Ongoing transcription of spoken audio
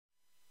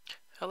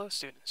Hello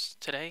students,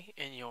 today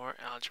in your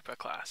algebra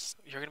class,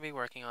 you're going to be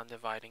working on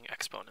dividing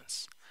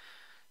exponents.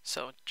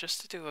 So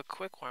just to do a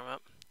quick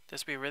warm-up,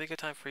 this will be a really good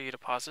time for you to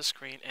pause the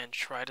screen and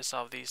try to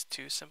solve these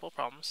two simple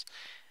problems.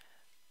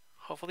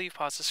 Hopefully you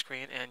pause the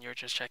screen and you're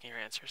just checking your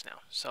answers now.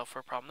 So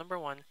for problem number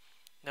 1,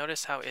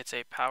 notice how it's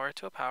a power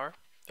to a power,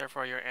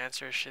 therefore your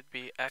answer should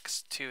be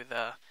x to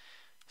the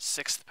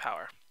 6th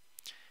power.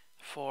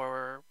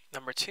 For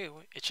number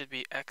 2, it should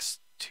be x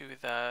to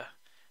the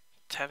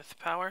 10th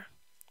power,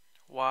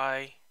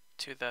 y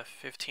to the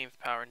 15th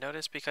power.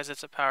 Notice because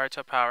it's a power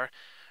to a power,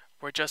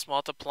 we're just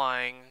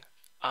multiplying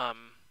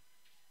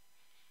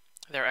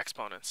their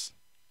exponents.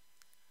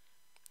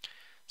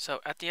 So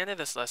at the end of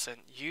this lesson,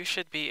 you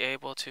should be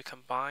able to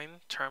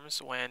combine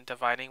terms when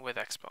dividing with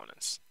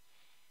exponents.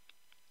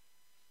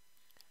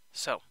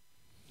 So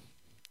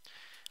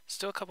let's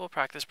do a couple of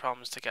practice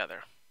problems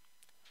together.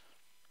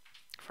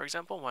 For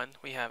example 1,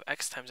 we have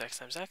x times x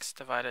times x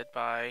divided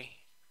by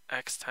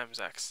x times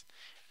x.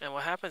 And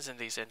what happens in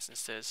these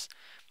instances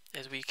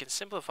is we can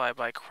simplify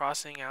by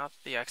crossing out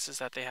the x's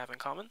that they have in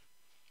common.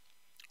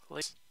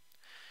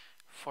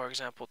 For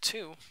example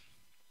 2,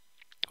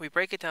 we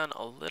break it down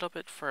a little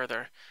bit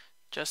further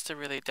just to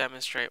really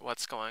demonstrate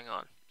what's going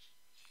on.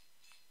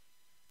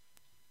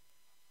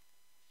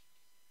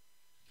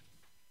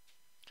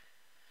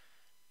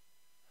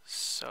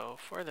 So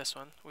for this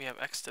one, we have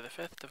x to the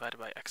 5th divided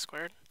by x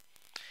squared.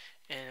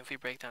 And if we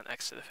break down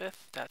x to the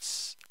 5th,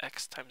 that's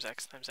x times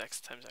x times x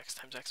times x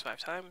times x 5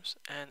 times,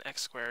 and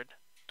x squared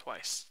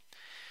twice.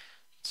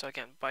 So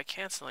again, by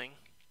canceling,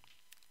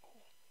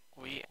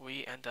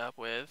 we end up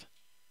with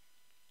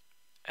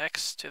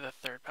x to the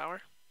 3rd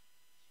power.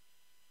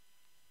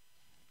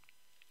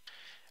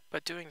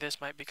 But doing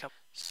this might become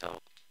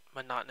so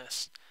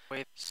monotonous.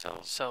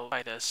 So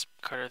by this,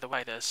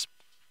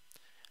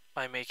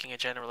 by making a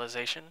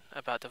generalization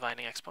about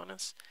dividing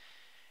exponents,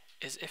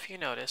 is if you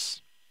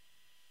notice,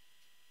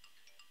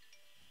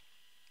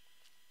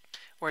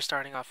 we're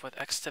starting off with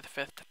x to the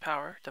 5th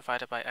power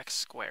divided by x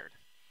squared.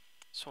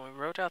 So when we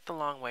wrote out the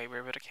long way, we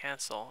were able to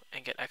cancel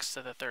and get x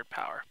to the 3rd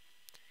power.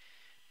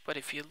 But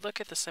if you look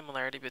at the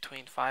similarity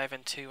between 5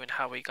 and 2 and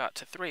how we got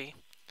to 3,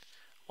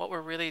 what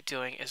we're really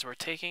doing is we're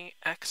taking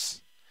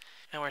x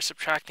and we're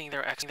subtracting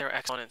their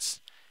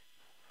exponents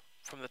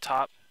from the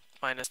top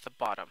minus the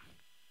bottom,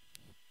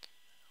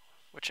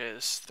 which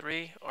is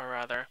 3, or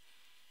rather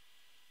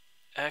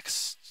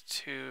x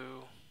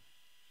to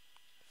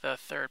the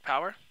 3rd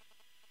power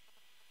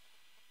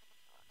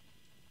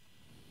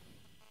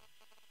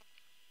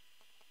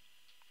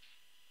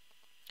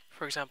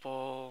For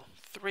example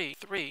 3,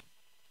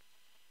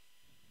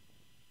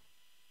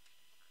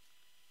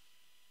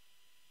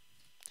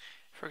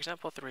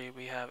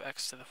 we have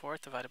x to the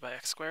 4th divided by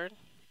x squared.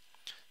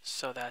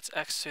 So that's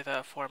x to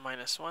the 4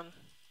 minus 1,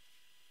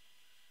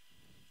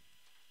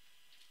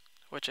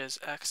 which is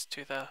x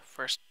to the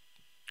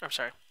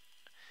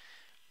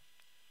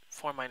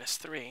 4 minus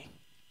 3,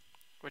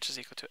 which is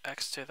equal to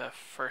x to the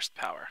 1st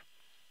power.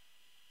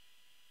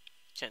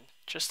 Again,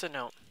 just a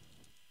note,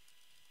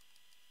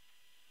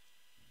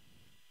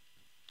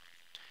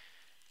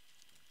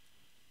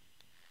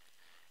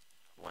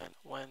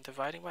 when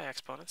dividing by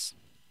exponents,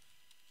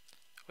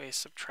 we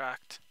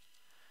subtract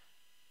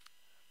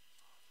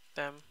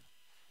them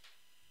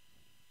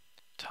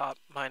top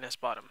minus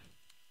bottom.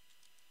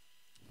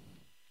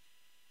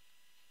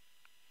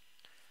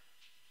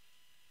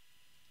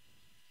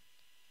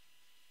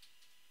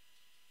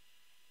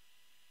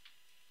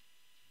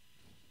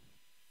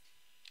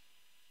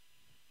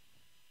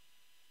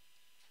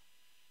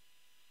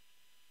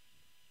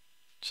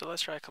 So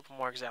let's try a couple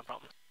more example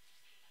problems.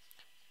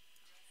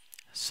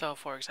 So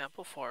for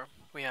example 4,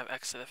 we have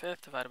x to the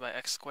 5th divided by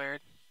x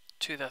squared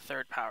to the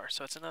 3rd power.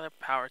 So it's another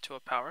power to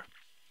a power.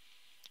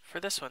 For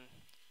this one,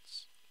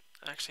 it's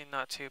actually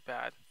not too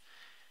bad.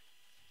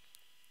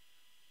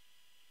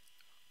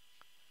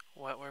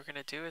 What we're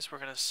going to do is we're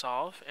going to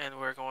solve, and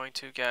we're going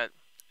to get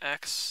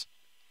x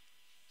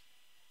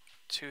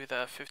to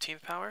the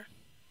 15th power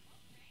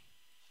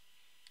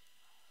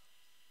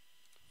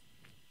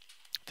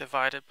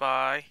divided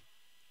by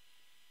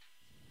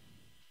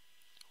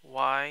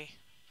y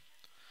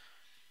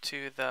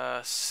to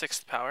the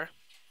 6th power.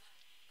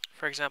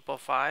 For example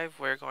 5,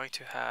 we're going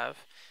to have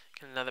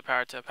another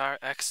power to a power,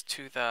 x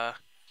to the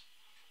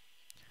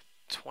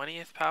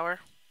 20th power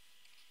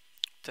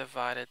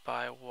divided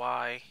by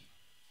y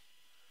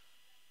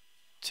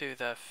to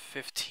the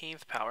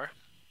 15th power.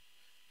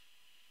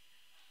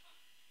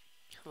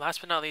 Last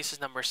but not least is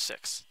number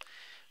 6.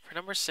 For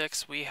number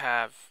 6, we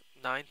have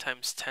 9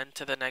 times 10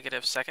 to the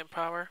negative 2nd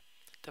power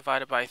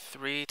divided by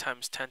 3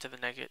 times 10 to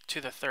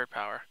the 3rd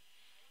power.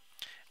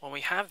 When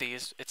we have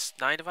these, it's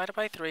 9 divided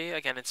by 3,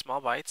 again in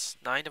small bites.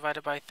 9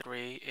 divided by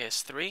 3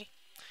 is 3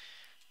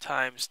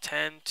 times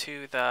 10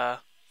 to the,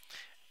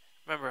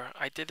 remember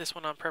I did this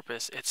one on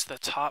purpose, it's the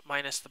top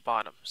minus the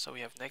bottom. So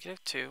we have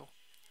negative 2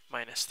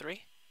 minus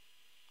 3,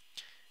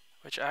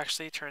 which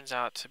actually turns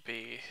out to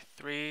be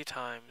 3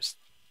 times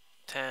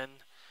 10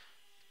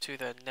 to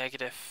the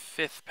negative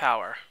 5th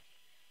power.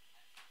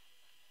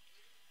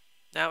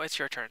 Now it's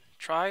your turn.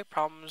 Try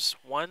problems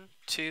 1,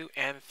 2,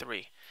 and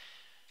 3.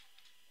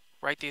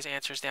 Write these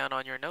answers down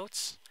on your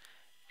notes,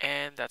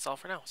 and that's all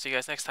for now. See you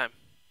guys next time.